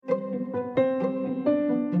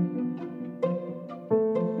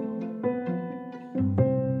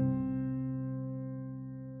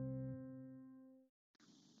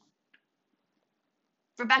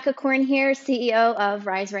Rebecca Corn here, CEO of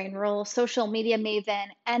Rise, Reign, Roll, social media maven,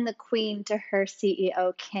 and the queen to her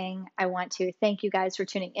CEO king. I want to thank you guys for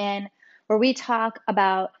tuning in, where we talk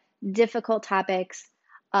about difficult topics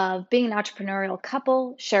of being an entrepreneurial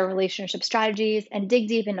couple, share relationship strategies, and dig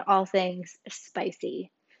deep into all things spicy.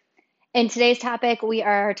 In today's topic, we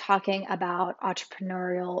are talking about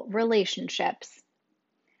entrepreneurial relationships.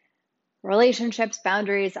 Relationships,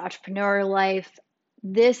 boundaries, entrepreneurial life.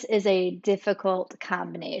 This is a difficult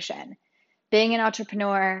combination. Being an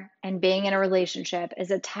entrepreneur and being in a relationship is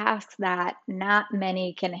a task that not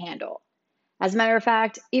many can handle. As a matter of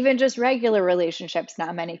fact, even just regular relationships,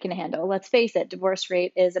 not many can handle. Let's face it, divorce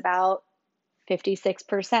rate is about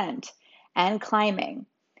 56% and climbing.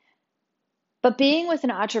 But being with an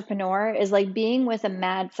entrepreneur is like being with a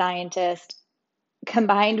mad scientist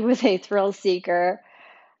combined with a thrill seeker,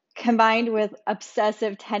 combined with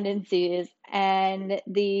obsessive tendencies and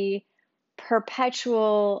the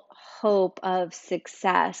perpetual hope of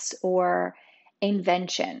success or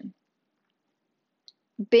invention.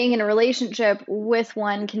 Being in a relationship with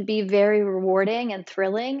one can be very rewarding and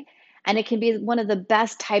thrilling, and it can be one of the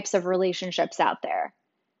best types of relationships out there.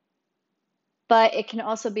 But it can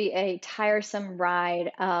also be a tiresome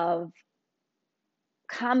ride of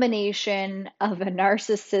combination of a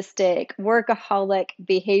narcissistic, workaholic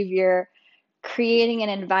behavior, creating an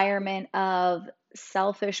environment of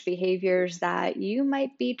selfish behaviors that you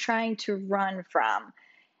might be trying to run from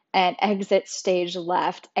and exit stage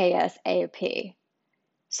left ASAP.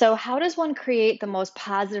 So, how does one create the most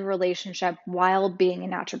positive relationship while being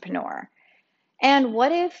an entrepreneur? And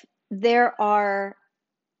what if there are,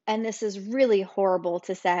 and this is really horrible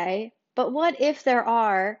to say, but what if there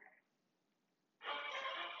are,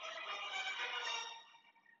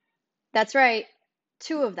 that's right,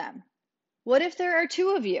 two of them? What if there are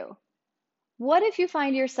two of you? What if you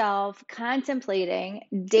find yourself contemplating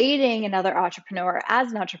dating another entrepreneur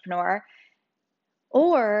as an entrepreneur?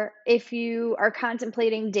 Or if you are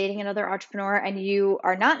contemplating dating another entrepreneur and you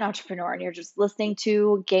are not an entrepreneur and you're just listening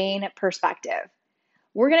to gain perspective.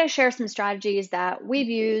 We're going to share some strategies that we've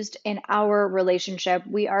used in our relationship.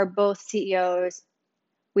 We are both CEOs.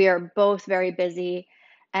 We are both very busy.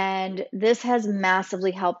 And this has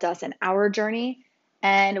massively helped us in our journey.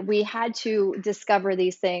 And we had to discover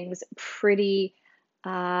these things pretty,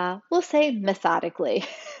 we'll say, methodically.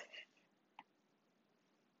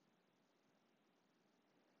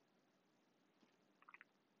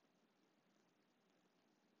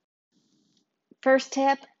 First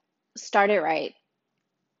tip, start it right.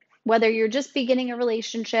 Whether you're just beginning a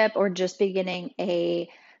relationship or just beginning a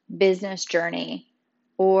business journey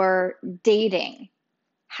or dating,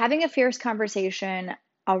 having a fierce conversation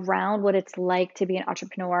around what it's like to be an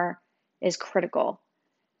entrepreneur is critical.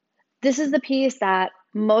 This is the piece that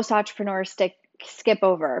most entrepreneurs skip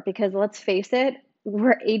over because let's face it,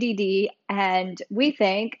 we're ADD and we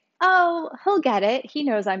think, oh, he'll get it. He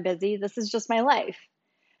knows I'm busy. This is just my life.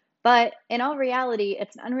 But in all reality,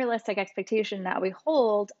 it's an unrealistic expectation that we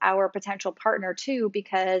hold our potential partner to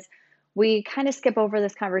because we kind of skip over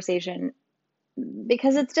this conversation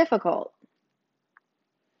because it's difficult.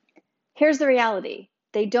 Here's the reality.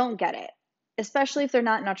 They don't get it, especially if they're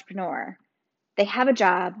not an entrepreneur. They have a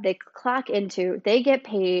job, they clock into, they get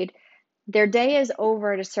paid, their day is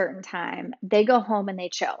over at a certain time, they go home and they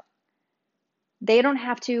chill. They don't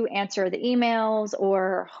have to answer the emails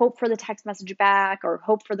or hope for the text message back or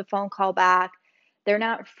hope for the phone call back. They're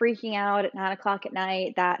not freaking out at 9 o'clock at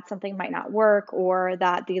night that something might not work or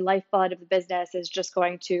that the lifeblood of the business is just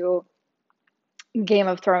going to Game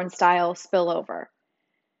of Thrones style spill over.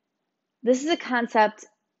 This is a concept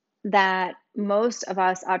that most of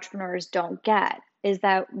us entrepreneurs don't get, is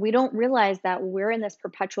that we don't realize that we're in this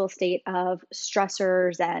perpetual state of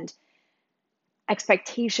stressors and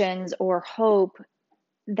expectations or hope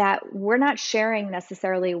that we're not sharing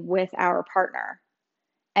necessarily with our partner.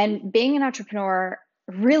 And being an entrepreneur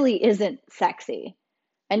really isn't sexy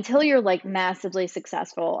until you're like massively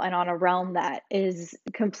successful and on a realm that is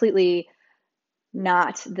completely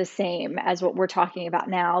not the same as what we're talking about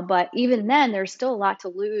now. But even then, there's still a lot to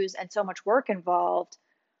lose and so much work involved.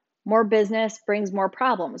 More business brings more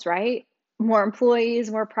problems, right? More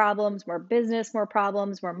employees, more problems, more business, more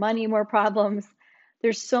problems, more money, more problems.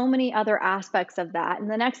 There's so many other aspects of that.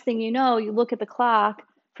 And the next thing you know, you look at the clock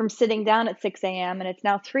from sitting down at 6 a.m. and it's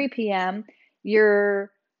now 3 p.m. You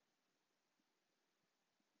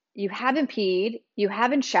haven't peed, you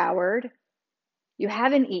haven't showered, you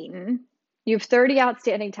haven't eaten, you have 30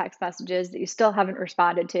 outstanding text messages that you still haven't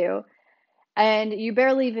responded to, and you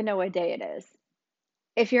barely even know what day it is.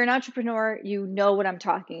 If you're an entrepreneur, you know what I'm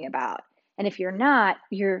talking about. And if you're not,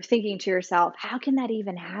 you're thinking to yourself, how can that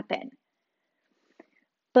even happen?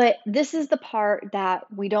 But this is the part that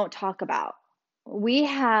we don't talk about. We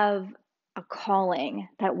have a calling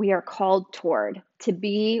that we are called toward to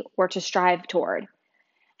be or to strive toward.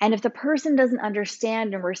 And if the person doesn't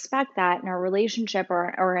understand and respect that in our relationship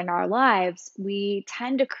or in our lives, we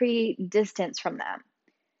tend to create distance from them.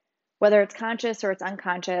 Whether it's conscious or it's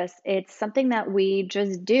unconscious, it's something that we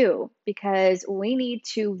just do because we need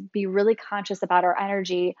to be really conscious about our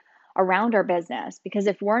energy around our business. Because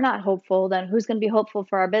if we're not hopeful, then who's going to be hopeful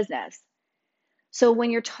for our business? So when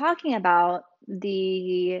you're talking about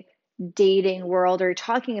the dating world, or you're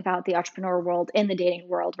talking about the entrepreneur world, in the dating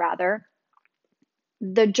world rather,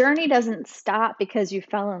 the journey doesn't stop because you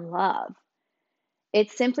fell in love.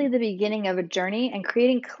 It's simply the beginning of a journey, and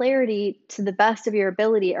creating clarity to the best of your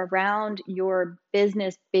ability around your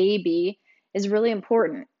business baby is really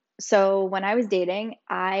important. So when I was dating,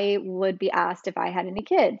 I would be asked if I had any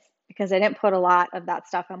kids because I didn't put a lot of that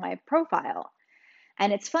stuff on my profile.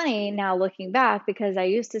 And it's funny now looking back because I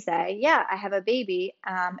used to say, yeah, I have a baby.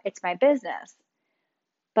 It's my business.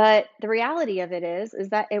 But the reality of it is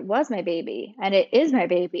that it was my baby and it is my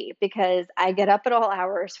baby because I get up at all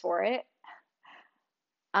hours for it.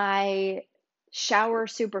 I shower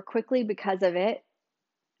super quickly because of it.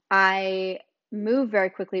 I move very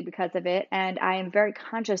quickly because of it. And I am very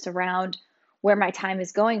conscious around where my time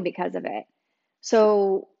is going because of it.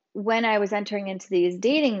 So when I was entering into these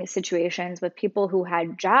dating situations with people who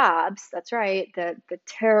had jobs, that's right, the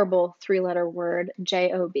terrible three-letter word,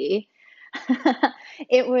 job,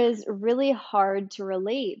 it was really hard to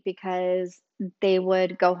relate because they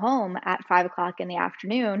would go home at 5 o'clock in the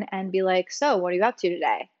afternoon and be like, so what are you up to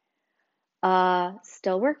today?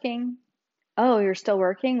 Still working. Oh, you're still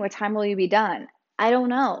working? What time will you be done? I don't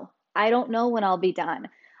know. I don't know when I'll be done.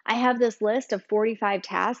 I have this list of 45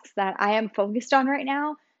 tasks that I am focused on right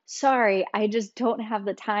now. Sorry, I just don't have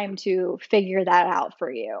the time to figure that out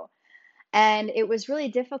for you. And it was really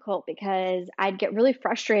difficult because I'd get really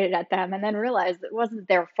frustrated at them and then realize it wasn't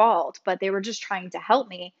their fault, but they were just trying to help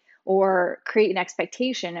me or create an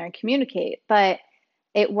expectation or communicate. But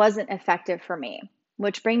it wasn't effective for me,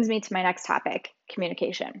 which brings me to my next topic,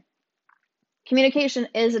 communication. Communication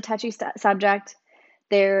is a touchy subject.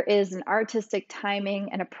 There is an artistic timing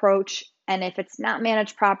and approach, and if it's not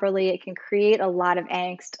managed properly, it can create a lot of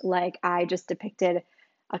angst, like I just depicted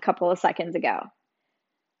a couple of seconds ago.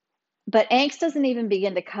 But angst doesn't even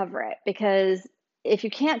begin to cover it because if you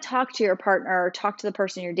can't talk to your partner or talk to the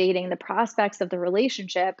person you're dating, the prospects of the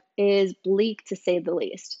relationship is bleak to say the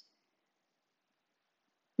least.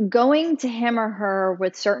 Going to him or her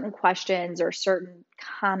with certain questions or certain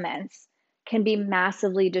comments can be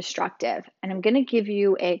massively destructive. And I'm going to give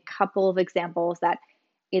you a couple of examples that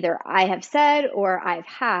either I have said or I've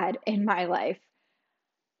had in my life.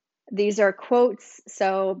 These are quotes,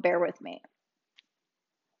 so bear with me.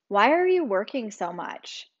 Why are you working so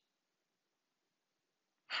much?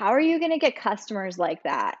 How are you going to get customers like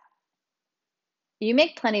that? You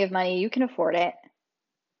make plenty of money, you can afford it.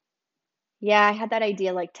 Yeah, I had that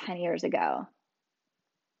idea like 10 years ago.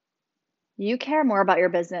 You care more about your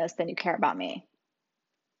business than you care about me.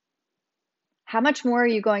 How much more are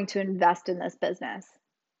you going to invest in this business?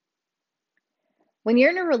 When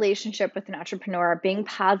you're in a relationship with an entrepreneur, being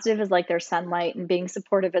positive is like their sunlight and being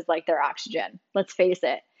supportive is like their oxygen. Let's face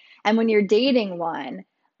it. And when you're dating one,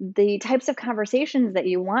 the types of conversations that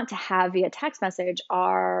you want to have via text message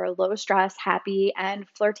are low stress, happy, and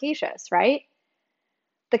flirtatious, right?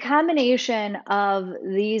 The combination of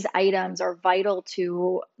these items are vital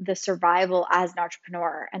to the survival as an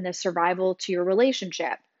entrepreneur and the survival to your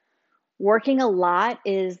relationship. Working a lot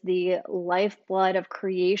is the lifeblood of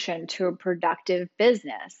creation to a productive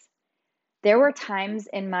business. There were times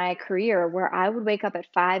in my career where I would wake up at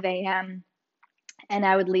 5 a.m. and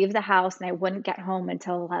I would leave the house and I wouldn't get home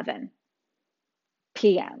until 11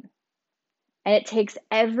 p.m. And it takes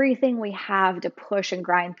everything we have to push and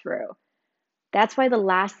grind through. That's why the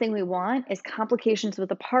last thing we want is complications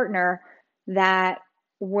with a partner that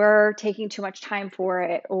we're taking too much time for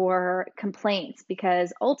it or complaints,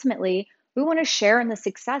 because ultimately we want to share in the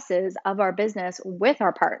successes of our business with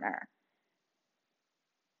our partner.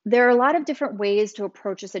 There are a lot of different ways to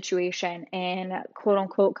approach a situation in quote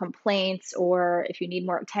unquote complaints, or if you need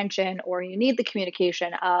more attention or you need the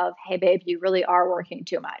communication of, hey, babe, you really are working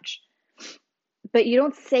too much. But you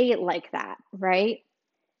don't say it like that, right?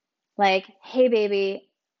 Like, hey, baby,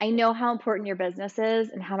 I know how important your business is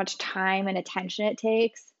and how much time and attention it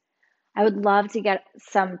takes. I would love to get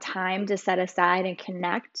some time to set aside and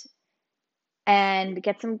connect and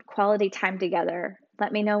get some quality time together.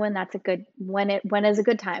 Let me know when is a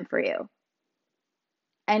good time for you.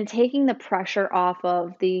 and taking the pressure off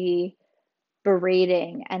of the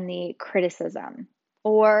berating and the criticism.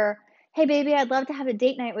 Or, hey, baby, I'd love to have a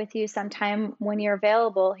date night with you sometime when you're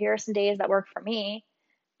available. Here are some days that work for me.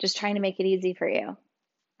 Just trying to make it easy for you.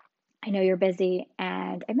 I know you're busy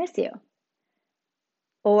and I miss you.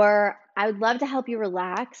 Or, I would love to help you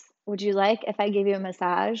relax. Would you like if I give you a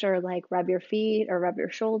massage or like rub your feet or rub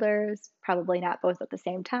your shoulders? Probably not both at the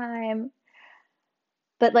same time.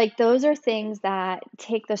 But like those are things that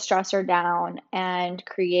take the stressor down and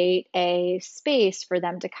create a space for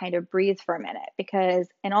them to kind of breathe for a minute. Because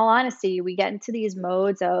in all honesty, we get into these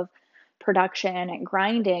modes of production and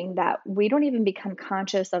grinding that we don't even become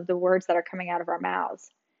conscious of the words that are coming out of our mouths.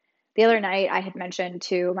 The other night, I had mentioned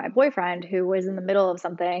to my boyfriend who was in the middle of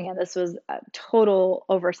something, and this was a total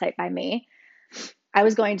oversight by me. I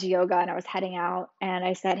was going to yoga and I was heading out, and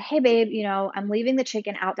I said, hey, babe, I'm leaving the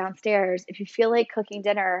chicken out downstairs. If you feel like cooking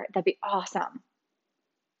dinner, that'd be awesome.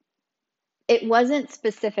 It wasn't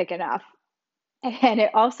specific enough, and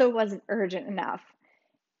it also wasn't urgent enough.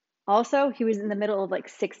 Also, he was in the middle of like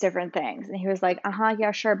six different things, and he was like,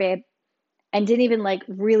 yeah, sure, babe, and didn't even like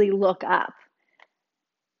really look up.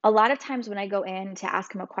 A lot of times when I go in to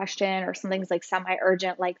ask him a question or something's like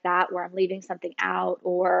semi-urgent like that, where I'm leaving something out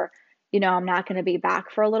or, I'm not going to be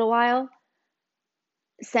back for a little while,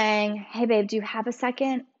 saying, hey, babe, do you have a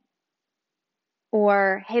second?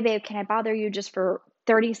 Or, hey, babe, can I bother you just for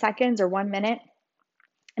 30 seconds or 1 minute?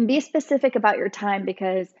 And be specific about your time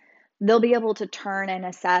because they'll be able to turn and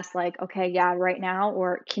assess, like, okay, yeah, right now,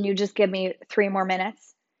 or can you just give me 3 more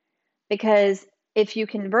minutes? Because if you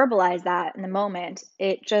can verbalize that in the moment,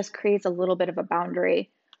 it just creates a little bit of a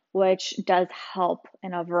boundary, which does help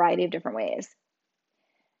in a variety of different ways.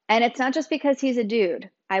 And it's not just because he's a dude.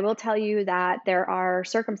 I will tell you that there are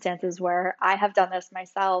circumstances where I have done this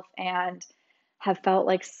myself and have felt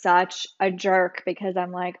like such a jerk because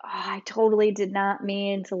I'm like, oh, I totally did not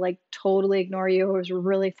mean to like totally ignore you. I was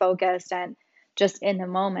really focused and just in the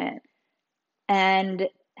moment. And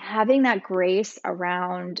having that grace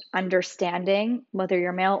around understanding, whether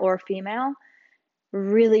you're male or female,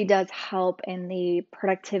 really does help in the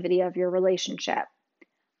productivity of your relationship.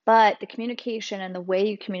 But the communication and the way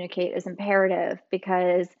you communicate is imperative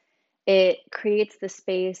because it creates the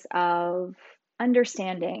space of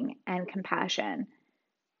understanding and compassion.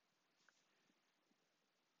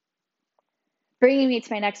 Bringing me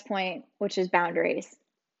to my next point, which is boundaries.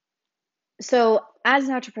 So, as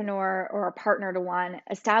an entrepreneur or a partner to one,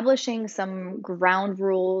 establishing some ground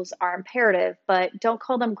rules are imperative, but don't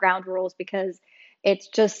call them ground rules because it's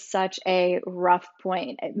just such a rough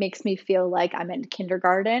point. It makes me feel like I'm in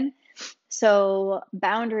kindergarten. So,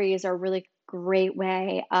 boundaries are a really great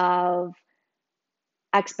way of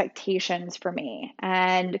expectations for me.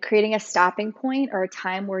 And creating a stopping point or a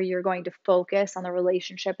time where you're going to focus on the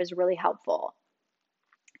relationship is really helpful.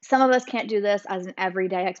 Some of us can't do this as an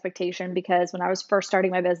everyday expectation because when I was first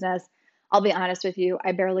starting my business, I'll be honest with you,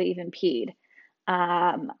 I barely even peed.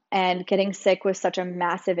 And getting sick was such a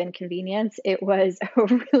massive inconvenience. It was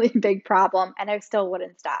a really big problem, and I still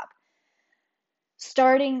wouldn't stop.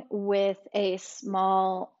 Starting with a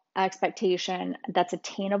small expectation that's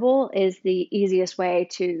attainable is the easiest way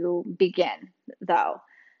to begin, though.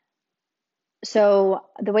 So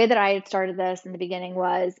the way that I had started this in the beginning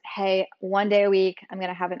was, hey, 1 day a week, I'm going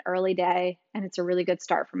to have an early day, and it's a really good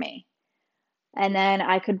start for me. And then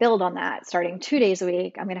I could build on that. Starting 2 days a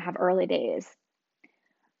week, I'm going to have early days.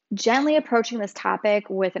 Gently approaching this topic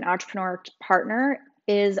with an entrepreneur partner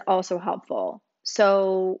is also helpful.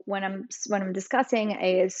 So when I'm discussing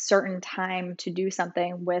a certain time to do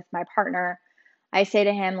something with my partner, I say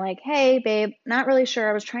to him like, "Hey, babe, not really sure.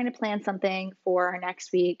 I was trying to plan something for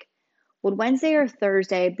next week. Would Wednesday or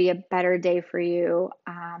Thursday be a better day for you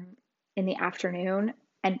in the afternoon?"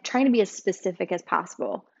 And trying to be as specific as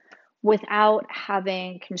possible without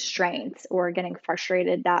having constraints or getting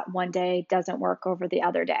frustrated that one day doesn't work over the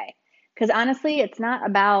other day. Because honestly, it's not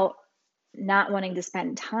about not wanting to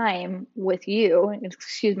spend time with you.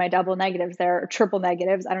 Excuse my double negatives there, or triple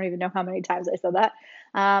negatives. I don't even know how many times I said that.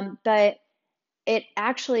 But it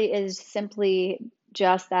actually is simply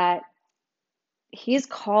just that he's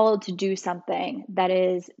called to do something that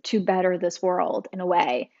is to better this world in a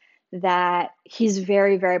way that he's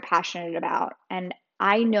very, very passionate about. And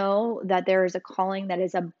I know that there is a calling that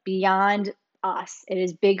is a beyond us. It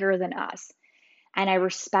is bigger than us. And I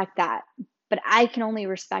respect that. But I can only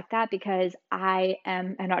respect that because I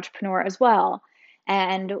am an entrepreneur as well.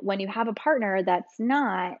 And when you have a partner that's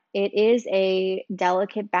not, it is a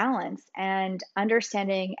delicate balance. And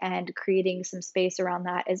understanding and creating some space around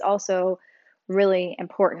that is also really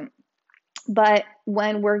important. But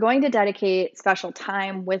when we're going to dedicate special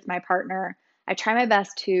time with my partner, I try my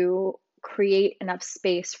best to create enough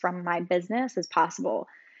space from my business as possible.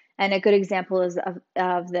 And a good example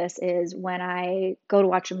of this is when I go to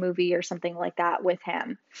watch a movie or something like that with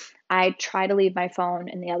him, I try to leave my phone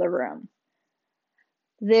in the other room.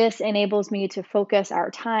 This enables me to focus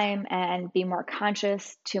our time and be more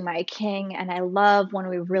conscious to my king. And I love when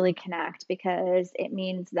we really connect because it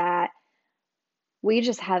means that we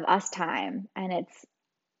just have us time and it's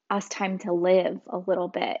us time to live a little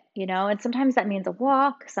bit, you know? And sometimes that means a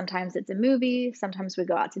walk, sometimes it's a movie, sometimes we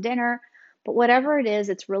go out to dinner. But whatever it is,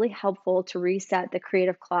 it's really helpful to reset the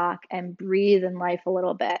creative clock and breathe in life a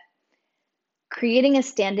little bit. Creating a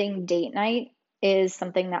standing date night is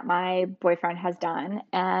something that my boyfriend has done.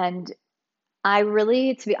 And I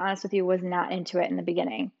really, to be honest with you, was not into it in the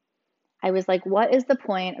beginning. I was like, what is the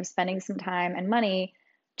point of spending some time and money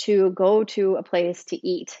to go to a place to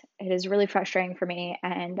eat? It is really frustrating for me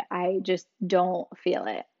and I just don't feel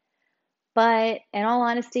it. But in all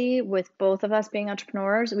honesty, with both of us being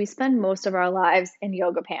entrepreneurs, we spend most of our lives in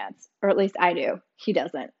yoga pants, or at least I do. He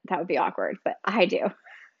doesn't. That would be awkward, but I do.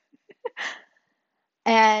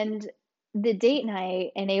 And the date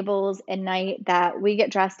night enables a night that we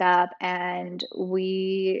get dressed up and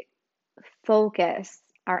we focus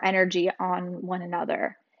our energy on one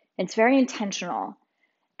another. It's very intentional.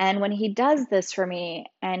 And when he does this for me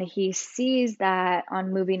and he sees that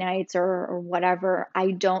on movie nights or whatever,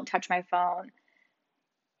 I don't touch my phone,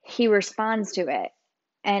 he responds to it.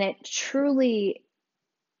 And it truly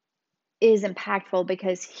is impactful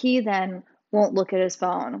because he then won't look at his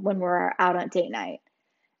phone when we're out on date night.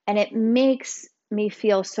 And it makes me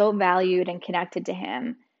feel so valued and connected to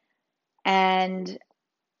him. And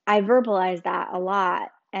I verbalize that a lot.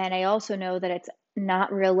 And I also know that it's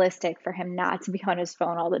not realistic for him not to be on his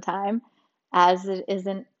phone all the time, as it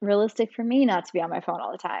isn't realistic for me not to be on my phone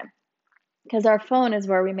all the time. Because our phone is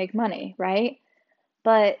where we make money, right?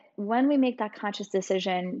 But when we make that conscious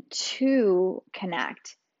decision to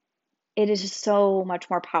connect, it is just so much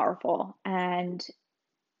more powerful and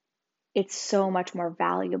it's so much more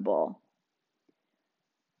valuable.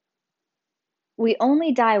 We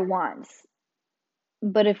only die once,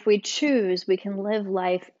 but if we choose, we can live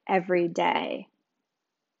life every day.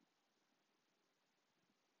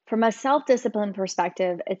 From a self discipline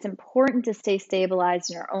perspective, it's important to stay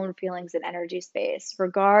stabilized in our own feelings and energy space,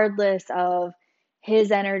 regardless of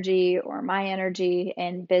his energy or my energy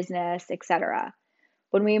in business, etc.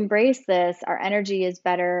 When we embrace this, our energy is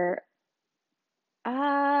better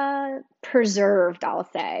preserved, I'll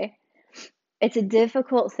say. It's a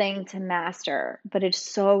difficult thing to master, but it's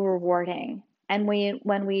so rewarding. And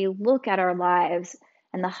when we look at our lives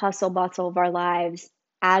and the hustle bustle of our lives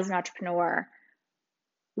as an entrepreneur,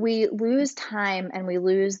 we lose time and we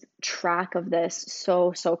lose track of this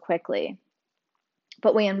so quickly.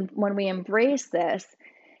 But when we embrace this,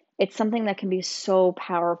 it's something that can be so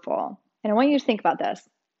powerful. And I want you to think about this.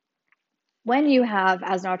 When you have,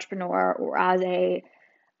 as an entrepreneur or as a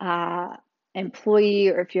employee,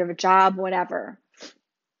 or if you have a job, whatever,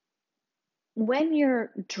 when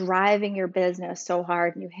you're driving your business so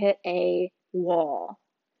hard and you hit a wall,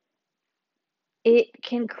 it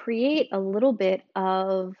can create a little bit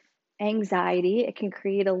of anxiety. It can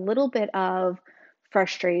create a little bit of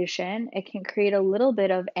frustration. It can create a little bit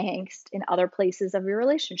of angst in other places of your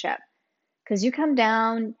relationship because you come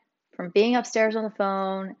down from being upstairs on the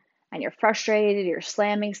phone and you're frustrated, you're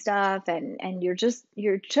slamming stuff and you're just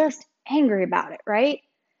angry about it, right?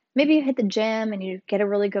 Maybe you hit the gym and you get a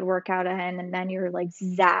really good workout in and then you're like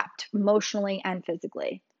zapped emotionally and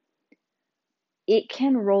physically. It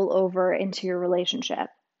can roll over into your relationship.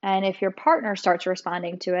 And if your partner starts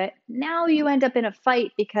responding to it, now you end up in a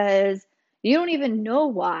fight because you don't even know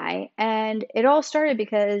why. And it all started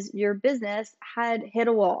because your business had hit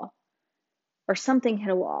a wall or something hit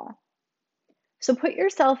a wall. So put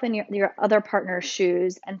yourself in your other partner's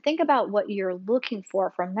shoes and think about what you're looking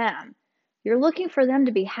for from them. You're looking for them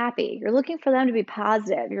to be happy. You're looking for them to be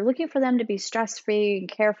positive. You're looking for them to be stress-free and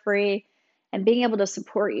carefree and being able to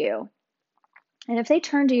support you. And if they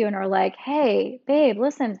turn to you and are like, hey, babe,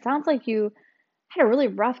 listen, it sounds like you had a really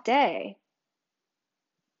rough day.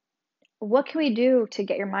 What can we do to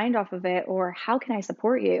get your mind off of it? Or how can I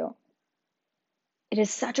support you? It is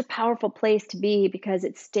such a powerful place to be because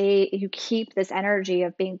you keep this energy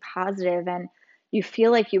of being positive and you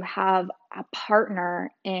feel like you have a partner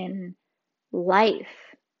in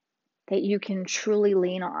life that you can truly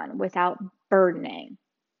lean on without burdening.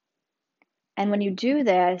 And when you do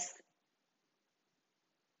this,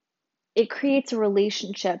 it creates a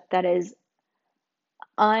relationship that is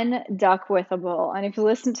Unduckwithable. And if you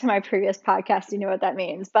listen to my previous podcast, you know what that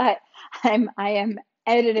means. But I am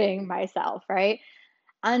editing myself, right?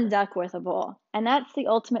 Unduckwithable. And that's the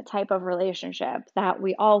ultimate type of relationship that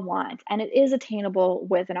we all want. And it is attainable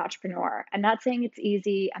with an entrepreneur. I'm not saying it's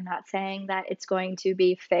easy. I'm not saying that it's going to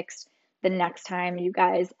be fixed the next time you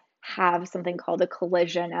guys have something called a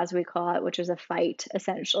collision, as we call it, which is a fight,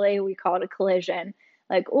 essentially. We call it a collision.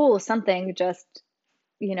 Like, oh, something just,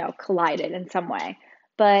 collided in some way.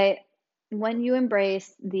 But when you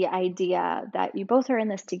embrace the idea that you both are in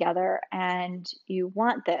this together and you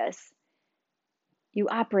want this, you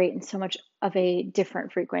operate in so much of a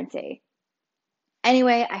different frequency.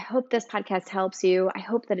 Anyway, I hope this podcast helps you. I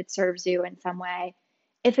hope that it serves you in some way.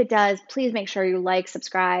 If it does, please make sure you like,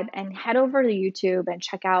 subscribe, and head over to YouTube and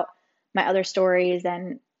check out my other stories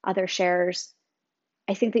and other shares.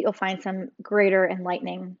 I think that you'll find some greater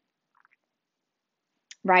enlightening.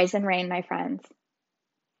 Rise and reign, my friends.